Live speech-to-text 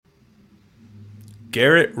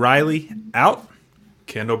Garrett Riley out,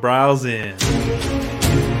 Kendal Briles in.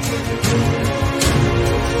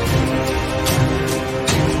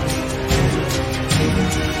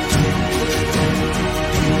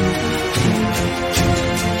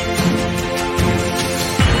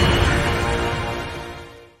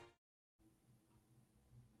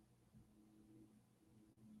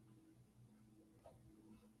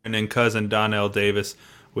 And then cousin Donnell Davis,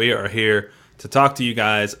 we are here to talk to you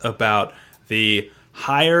guys about the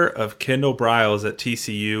hire of Kendal Briles at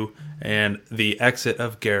TCU and the exit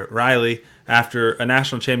of Garrett Riley. After a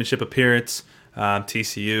national championship appearance,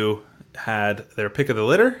 TCU had their pick of the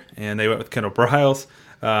litter, and they went with Kendal Briles.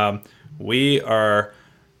 We are,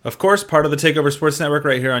 of course, part of the Takeover Sports Network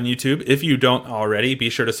right here on YouTube. If you don't already, be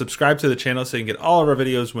sure to subscribe to the channel so you can get all of our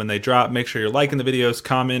videos when they drop. Make sure you're liking the videos,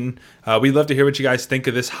 commenting. We'd love to hear what you guys think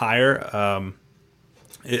of this hire.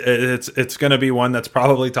 It's going to be one that's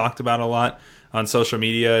probably talked about a lot on social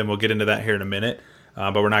media, and we'll get into that here in a minute.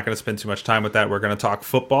 But we're not going to spend too much time with that. We're going to talk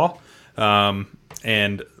football,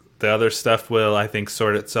 and the other stuff will, I think,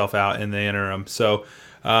 sort itself out in the interim. So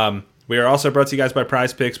we are also brought to you guys by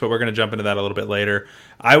Prize Picks, but we're going to jump into that a little bit later.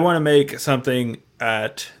 I want to make something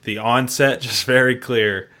at the onset just very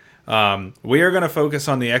clear. We are going to focus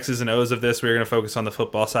on the X's and O's of this. We're going to focus on the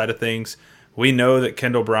football side of things. We know that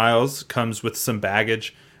Kendal Briles comes with some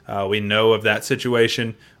baggage. We know of that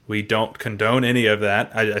situation. We don't condone any of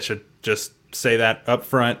that. I should just say that up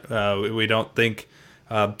front. We don't think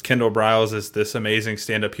Kendal Briles is this amazing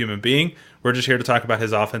stand-up human being. We're just here to talk about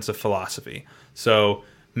his offensive philosophy. So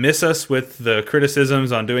miss us with the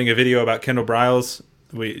criticisms on doing a video about Kendal Briles.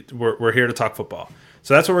 We're here to talk football.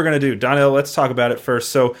 So that's what we're going to do. Donnell, let's talk about it first.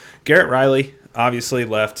 So Garrett Riley obviously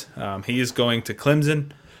left. He's going to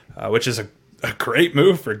Clemson, which is a great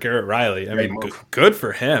move for Garrett Riley. I mean, good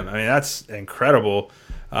for him. I mean, that's incredible.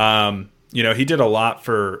 He did a lot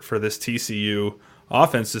for this TCU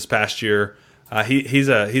offense this past year. He's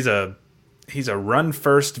a run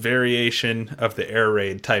first variation of the air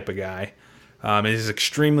raid type of guy. And he's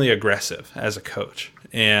extremely aggressive as a coach.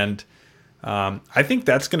 And I think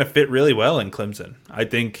that's going to fit really well in Clemson. I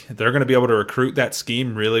think they're going to be able to recruit that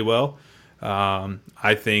scheme really well.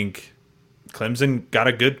 I think Clemson got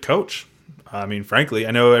a good coach. I mean, frankly,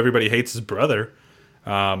 I know everybody hates his brother.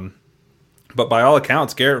 But by all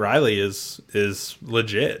accounts, Garrett Riley is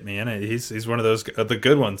legit, man. He's one of those the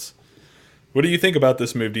good ones. What do you think about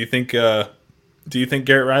this move? Do you think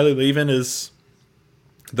Garrett Riley leaving is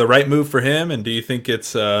the right move for him, and do you think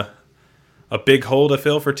it's a big hole to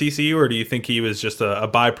fill for TCU, or do you think he was just a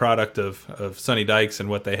byproduct of Sonny Dykes and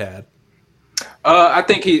what they had? I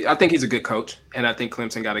think he's a good coach, and I think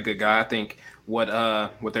Clemson got a good guy. I think what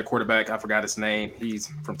their quarterback, I forgot his name.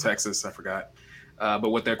 He's from Texas, I forgot. But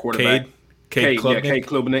what their quarterback, Cade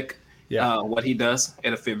Klubnik, what he does,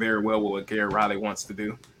 it'll fit very well with what Garrett Riley wants to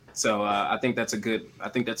do. So I think that's a good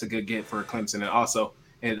get for Clemson, and also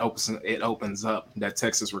it opens up that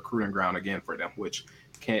Texas recruiting ground again for them, which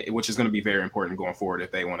is going to be very important going forward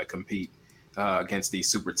if they want to compete against these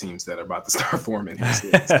super teams that are about to start forming here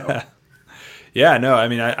soon. So. Yeah, no, I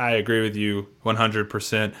mean, I agree with you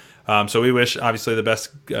 100%. So we wish, obviously, the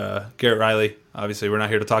best Garrett Riley. Obviously, we're not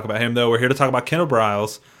here to talk about him, though. We're here to talk about Kendal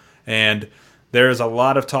Briles. And there is a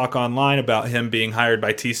lot of talk online about him being hired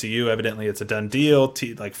by TCU. Evidently, it's a done deal.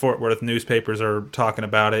 Like Fort Worth newspapers are talking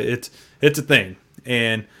about it. It's a thing.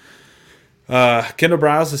 And Kendal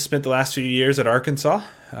Briles has spent the last few years at Arkansas.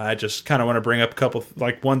 I just kind of want to bring up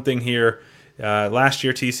one thing here. Last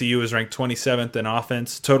year, TCU was ranked 27th in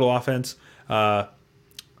offense, total offense.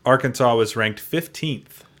 Arkansas was ranked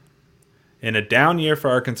 15th. In a down year for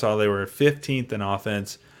Arkansas, they were 15th in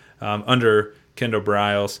offense under Kendal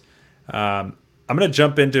Briles. I'm going to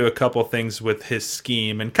jump into a couple things with his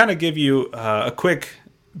scheme and kind of give you a quick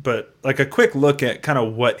look at kind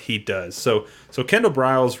of what he does. So Kendal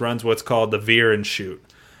Briles runs what's called the Veer and shoot.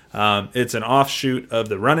 It's an offshoot of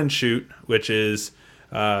the run and shoot, which is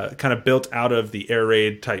kind of built out of the air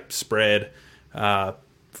raid type spread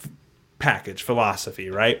package philosophy,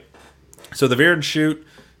 right? So the Veer and shoot,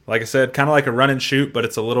 like I said, kind of like a run and shoot, but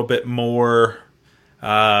it's a little bit more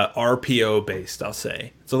RPO based, I'll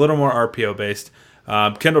say. It's a little more RPO based.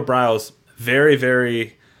 Kendal Briles very,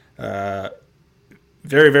 very, very,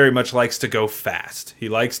 very much likes to go fast. He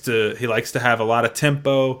likes to have a lot of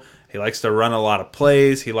tempo. He likes to run a lot of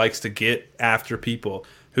plays. He likes to get after people.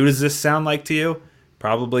 Who does this sound like to you?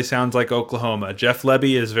 Probably sounds like Oklahoma. Jeff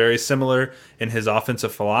Lebby is very similar in his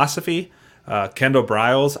offensive philosophy. Kendal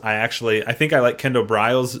Briles, I think I like Kendal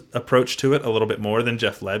Briles' approach to it a little bit more than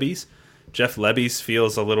Jeff Lebby's. Jeff Lebby's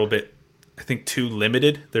feels a little bit, I think, too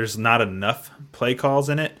limited. There's not enough play calls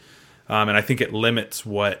in it. And I think it limits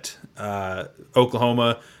what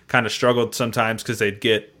Oklahoma kind of struggled sometimes because they'd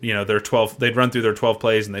get, they'd run through their 12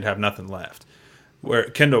 plays and they'd have nothing left. Where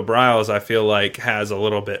Kendal Briles, I feel like, has a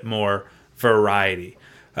little bit more variety.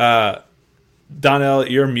 Donnell,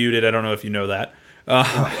 you're muted. I don't know if you know that.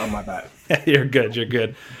 Oh, my bad. You're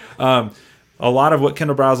good. A lot of what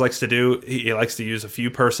Kendal Briles likes to do, he likes to use a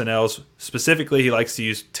few personnels. Specifically, he likes to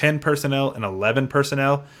use 10 personnel and 11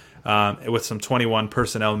 personnel with some 21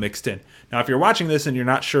 personnel mixed in. Now, if you're watching this and you're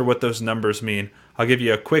not sure what those numbers mean, I'll give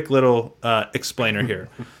you a quick little explainer here.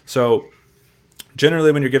 So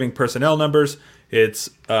generally when you're giving personnel numbers,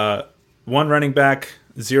 it's one running back,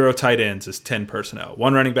 0 tight ends is 10 personnel.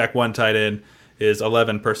 One running back, 1 tight end is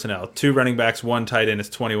 11 personnel. 2 running backs, 1 tight end is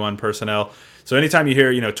 21 personnel. So anytime you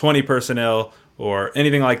hear, 20 personnel or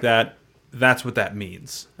anything like that, that's what that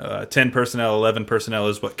means. 10 personnel, 11 personnel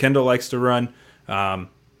is what Kendal likes to run.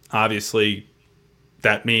 Obviously,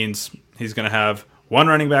 that means he's going to have 1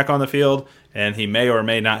 running back on the field, and he may or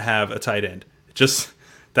may not have a tight end. Just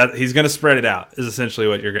that he's going to spread it out is essentially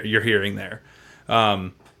what you're hearing there.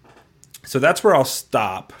 So that's where I'll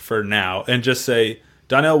stop for now and just say,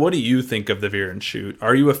 Donnell, what do you think of the Veer and Shoot?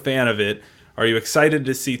 Are you a fan of it? Are you excited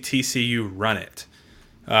to see TCU run it?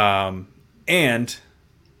 And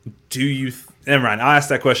do you... Never mind, I'll ask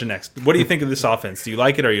that question next. What do you think of this offense? Do you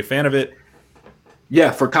like it? Are you a fan of it?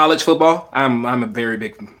 Yeah, for college football, I'm a very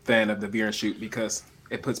big fan of the Veer and Shoot because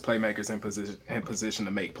it puts playmakers in position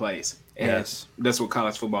to make plays. And yes, that's what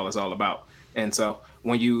college football is all about. And so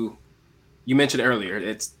when you mentioned earlier,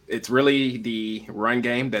 it's really the run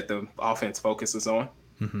game that the offense focuses on,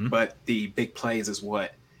 but the big plays is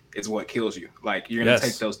what kills you. Like you're going to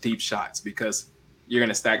take those deep shots because you're going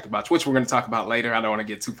to stack the box, which we're going to talk about later. I don't want to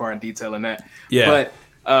get too far in detail in that. Yeah. But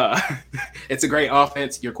it's a great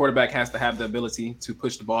offense. Your quarterback has to have the ability to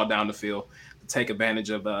push the ball down the field, to take advantage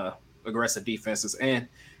of aggressive defenses, and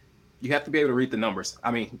you have to be able to read the numbers.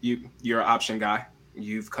 I mean, you're an option guy.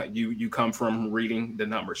 You come from reading the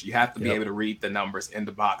numbers. You have to be able to read the numbers in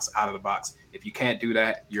the box, out of the box. If you can't do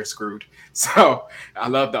that, you're screwed. So I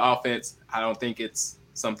love the offense. I don't think it's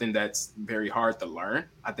something that's very hard to learn.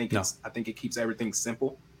 I think it keeps everything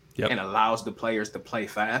simple and allows the players to play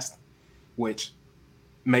fast, which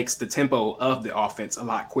makes the tempo of the offense a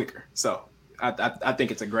lot quicker. So I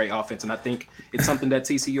think it's a great offense, and I think it's something that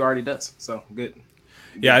TCU already does. So good.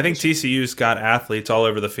 Yeah, I think TCU's got athletes all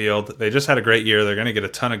over the field. They just had a great year. They're going to get a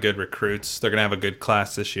ton of good recruits. They're going to have a good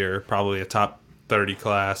class this year, probably a top 30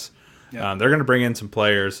 class. Yeah. They're going to bring in some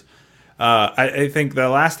players. I think the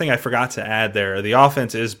last thing I forgot to add there, the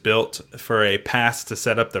offense is built for a pass to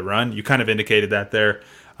set up the run. You kind of indicated that there.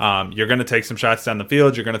 You're going to take some shots down the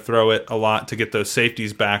field. You're going to throw it a lot to get those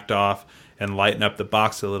safeties backed off and lighten up the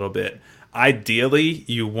box a little bit. Ideally,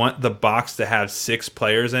 you want the box to have 6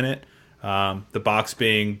 players in it. The box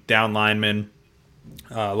being down linemen,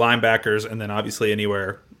 linebackers, and then obviously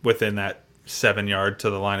anywhere within that 7 yard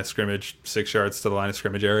to the line of scrimmage, 6 yards to the line of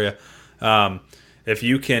scrimmage area. If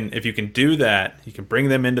you can do that, you can bring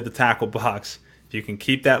them into the tackle box. If you can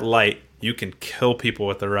keep that light, you can kill people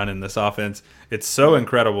with the run in this offense. It's so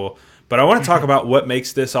incredible. But I want to talk about what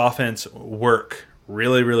makes this offense work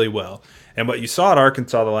really, really well. And what you saw at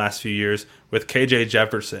Arkansas the last few years with KJ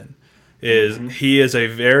Jefferson is he is a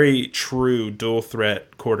very true dual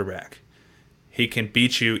threat quarterback. He can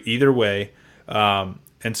beat you either way, and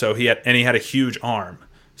so he had a huge arm.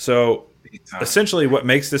 So essentially, what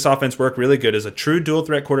makes this offense work really good is a true dual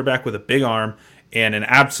threat quarterback with a big arm and an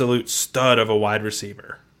absolute stud of a wide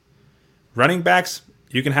receiver. Running backs,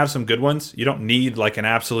 you can have some good ones. You don't need like an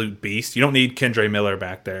absolute beast. You don't need Kendre Miller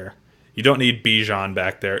back there. You don't need Bijan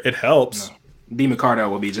back there. It helps. No. D. McCardell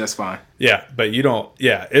will be just fine. Yeah, but you don't.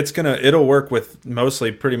 Yeah, it'll work with mostly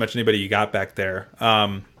pretty much anybody you got back there.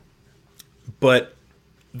 But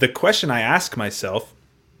the question I ask myself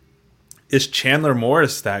is Chandler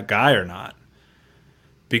Morris that guy or not?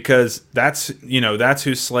 Because that's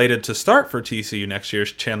who's slated to start for TCU next year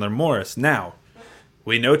is Chandler Morris. Now,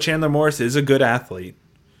 we know Chandler Morris is a good athlete.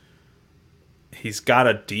 He's got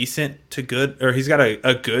a decent to good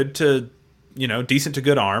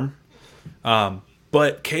arm.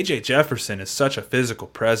 But KJ Jefferson is such a physical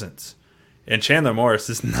presence, and Chandler Morris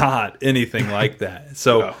is not anything like that.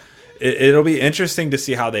 So it'll be interesting to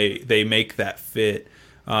see how they make that fit.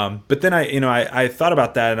 But then I thought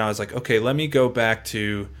about that and I was like, okay, let me go back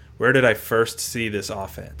to where did I first see this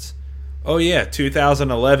offense? Oh yeah,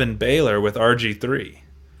 2011 Baylor with RG3.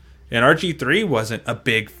 And RG3 wasn't a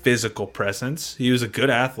big physical presence. He was a good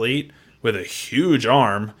athlete with a huge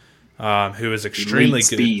arm. who was extremely elite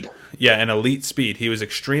good. Speed. Yeah, and elite speed. He was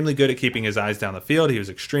extremely good at keeping his eyes down the field. He was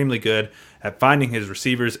extremely good at finding his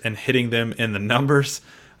receivers and hitting them in the numbers.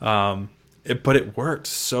 But it worked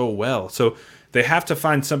so well. So they have to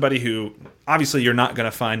find somebody who, obviously, you're not going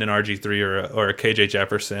to find an RG3 or a KJ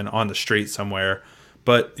Jefferson on the street somewhere,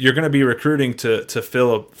 but you're going to be recruiting to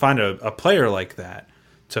find a player like that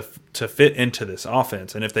to fit into this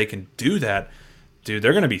offense. And if they can do that, dude,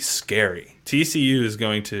 they're going to be scary. TCU is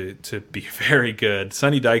going to be very good.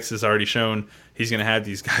 Sonny Dykes has already shown he's going to have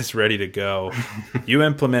these guys ready to go. You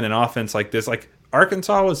implement an offense like this. Like,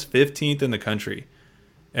 Arkansas was 15th in the country,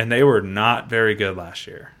 and they were not very good last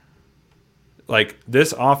year. Like,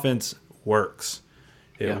 this offense works.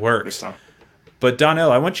 It works. But,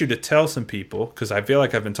 Donnell, I want you to tell some people, because I feel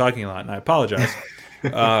like I've been talking a lot, and I apologize.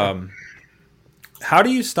 How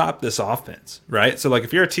do you stop this offense, right? So, like,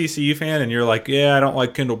 if you're a TCU fan and you're like, yeah, I don't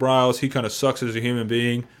like Kendal Briles, he kind of sucks as a human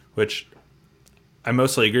being, which I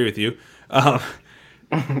mostly agree with you.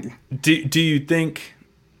 Do you think,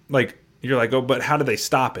 like, you're like, oh, but how do they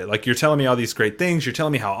stop it? Like, you're telling me all these great things. You're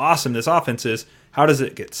telling me how awesome this offense is. How does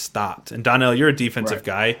it get stopped? And, Donnell, you're a defensive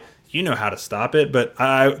guy. You know how to stop it. But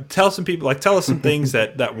tell us some things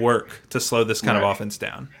that work to slow this kind of offense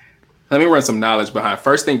down. Let me run some knowledge behind.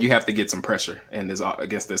 First thing, you have to get some pressure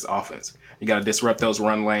against this offense. You got to disrupt those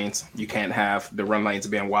run lanes. You can't have the run lanes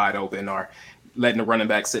being wide open or letting the running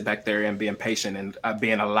back sit back there and being patient and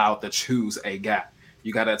being allowed to choose a gap.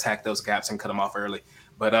 You got to attack those gaps and cut them off early.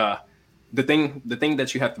 But the thing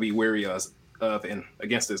that you have to be wary of in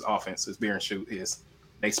against this offense is Veer and shoot is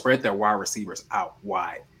they spread their wide receivers out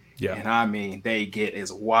wide. Yeah, and I mean they get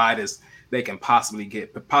as wide as they can possibly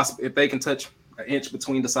get. But if they can touch an inch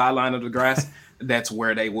between the sideline of the grass, that's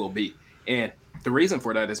where they will be. And the reason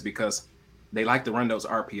for that is because they like to run those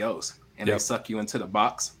RPOs and they suck you into the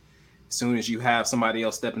box. As soon as you have somebody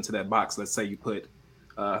else step into that box, let's say you put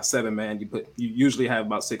 7 man, you usually have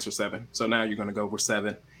about 6 or 7. So now you're going to go for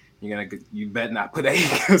 7. You bet not put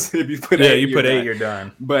 8, because if you put 8, you're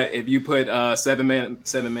done. But if you put 7 man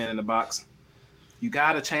in the box, you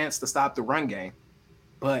got a chance to stop the run game.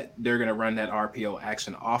 But they're going to run that RPO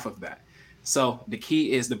action off of that. So the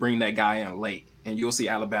key is to bring that guy in late. And you'll see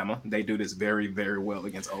Alabama, they do this very, very well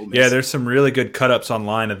against Ole Miss. Yeah, there's some really good cut-ups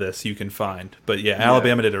online of this you can find. But,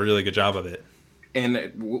 Alabama did a really good job of it.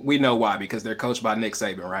 And we know why, because they're coached by Nick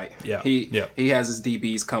Saban, right? Yeah. He has his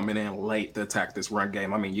DBs coming in late to attack this run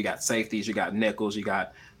game. I mean, you got safeties, you got nickels, you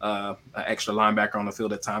got an extra linebacker on the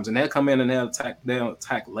field at times. And they'll come in and they'll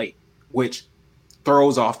attack late, which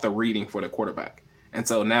throws off the reading for the quarterback. And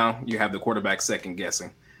so now you have the quarterback second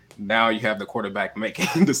guessing. Now you have the quarterback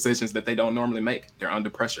making decisions that they don't normally make. They're under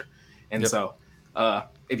pressure. And so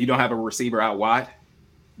if you don't have a receiver out wide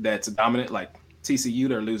that's dominant, like TCU,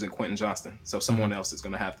 they're losing Quentin Johnston. So someone else is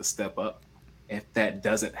going to have to step up. If that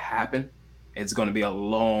doesn't happen, it's going to be a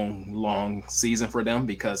long, long season for them,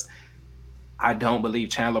 because I don't believe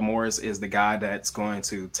Chandler Morris is the guy that's going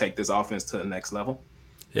to take this offense to the next level.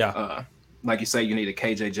 Yeah. Like you say, you need a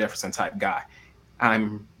KJ Jefferson type guy.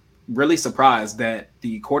 I'm really surprised that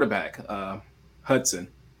the quarterback, Malik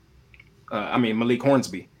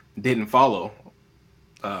Hornsby, didn't follow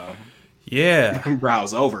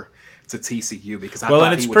Briles over to TCU, because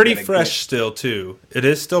and it's pretty fresh still too. It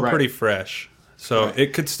is still pretty fresh, so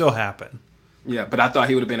it could still happen. Yeah, but I thought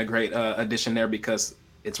he would have been a great addition there, because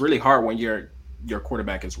it's really hard when your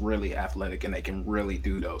quarterback is really athletic and they can really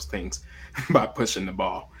do those things by pushing the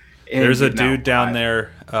ball. There's a dude down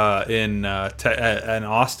there in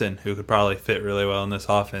Austin who could probably fit really well in this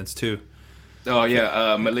offense too. Oh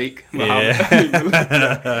yeah, Malik.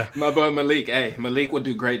 Yeah. My boy Malik. Hey, Malik would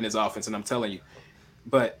do great in this offense, and I'm telling you.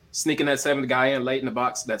 But sneaking that 7th guy in late in the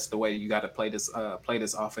box, that's the way you got to play this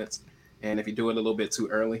offense. And if you do it a little bit too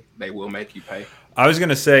early, they will make you pay. I was going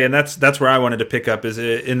to say, and that's where I wanted to pick up, is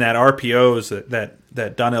in that RPOs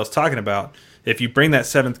that Donnell's talking about. If you bring that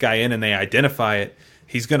 7th guy in and they identify it,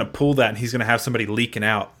 he's going to pull that, and he's going to have somebody leaking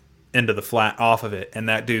out into the flat off of it, and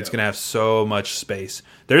that dude's going to have so much space.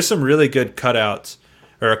 There's some really good cutouts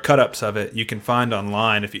or cut-ups of it you can find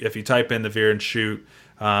online. If you type in the Veer and Shoot,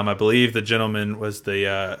 I believe the gentleman was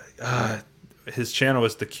his channel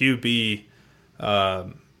was the QB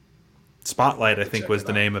Spotlight, I think was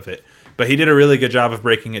the name of it. But he did a really good job of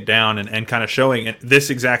breaking it down and kind of showing this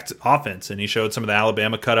exact offense, and he showed some of the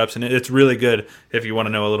Alabama cut-ups, and it's really good if you want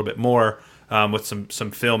to know a little bit more. With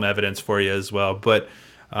some film evidence for you as well. But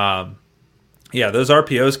those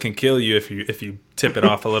RPOs can kill you if you tip it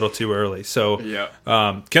off a little too early. So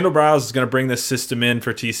Kendal Briles is going to bring this system in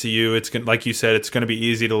for TCU. It's going, like you said, it's going to be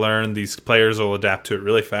easy to learn. These players will adapt to it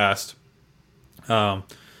really fast.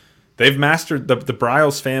 They they've mastered the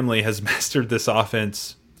Briles family has mastered this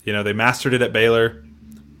offense. You know, they mastered it at Baylor.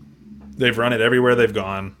 They've run it everywhere they've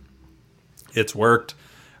gone. It's worked.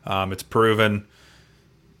 It's proven.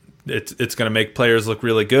 It's going to make players look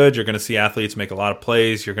really good. You're going to see athletes make a lot of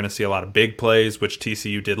plays. You're going to see a lot of big plays, which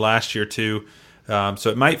TCU did last year too. So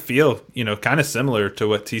it might feel, you know, kind of similar to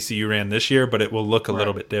what TCU ran this year, but it will look a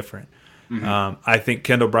little bit different. Mm-hmm. I think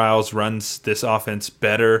Kendal Briles runs this offense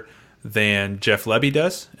better than Jeff Lebby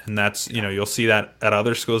does, and that's, you know, you'll see that at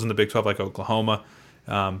other schools in the Big 12 like Oklahoma.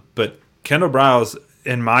 But Kendal Briles,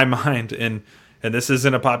 in my mind, and this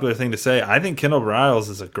isn't a popular thing to say, I think Kendal Briles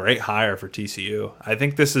is a great hire for TCU. I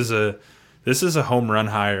think this is a home run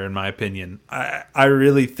hire in my opinion. I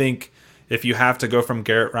really think if you have to go from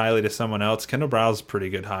Garrett Riley to someone else, Kendal Briles is a pretty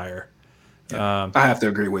good hire. Yeah, I have to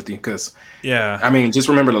agree with you because, yeah, I mean, just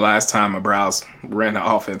remember the last time a Briles ran the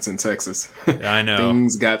offense in Texas. Yeah, I know.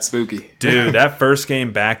 Things got spooky. Dude, that first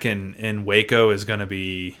game back in Waco is going to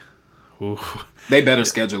be ooh. They better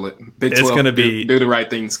schedule it. Big 12, it's going to be do the right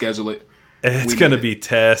thing, schedule it. It's going to be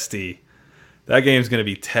testy. That game's going to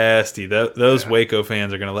be testy. Those Waco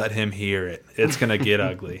fans are going to let him hear it. It's going to get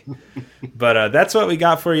ugly. But that's what we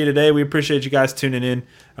got for you today. We appreciate you guys tuning in.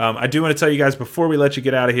 I do want to tell you guys before we let you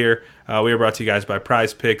get out of here, we are brought to you guys by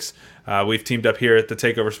Prize Picks. We've teamed up here at the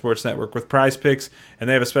Takeover Sports Network with Prize Picks, and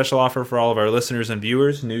they have a special offer for all of our listeners and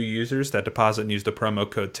viewers. New users that deposit and use the promo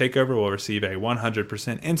code TAKEOVER will receive a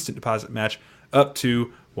 100% instant deposit match up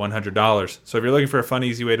to $100. So if you're looking for a fun,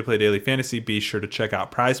 easy way to play daily fantasy, be sure to check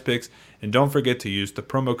out Prize Picks, and don't forget to use the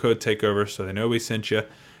promo code TAKEOVER so they know we sent you.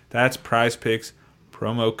 That's Prize Picks,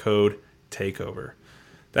 promo code TAKEOVER.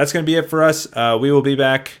 That's going to be it for us. We will be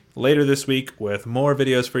back later this week with more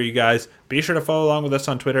videos for you guys. Be sure to follow along with us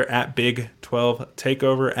on Twitter at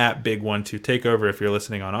Big12Takeover, at Big12Takeover if you're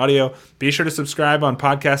listening on audio. Be sure to subscribe on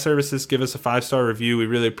podcast services. Give us a 5-star review. We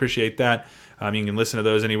really appreciate that. You can listen to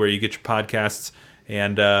those anywhere you get your podcasts.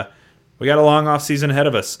 And we got a long off season ahead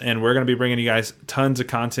of us, and we're going to be bringing you guys tons of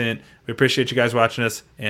content. We appreciate you guys watching us. And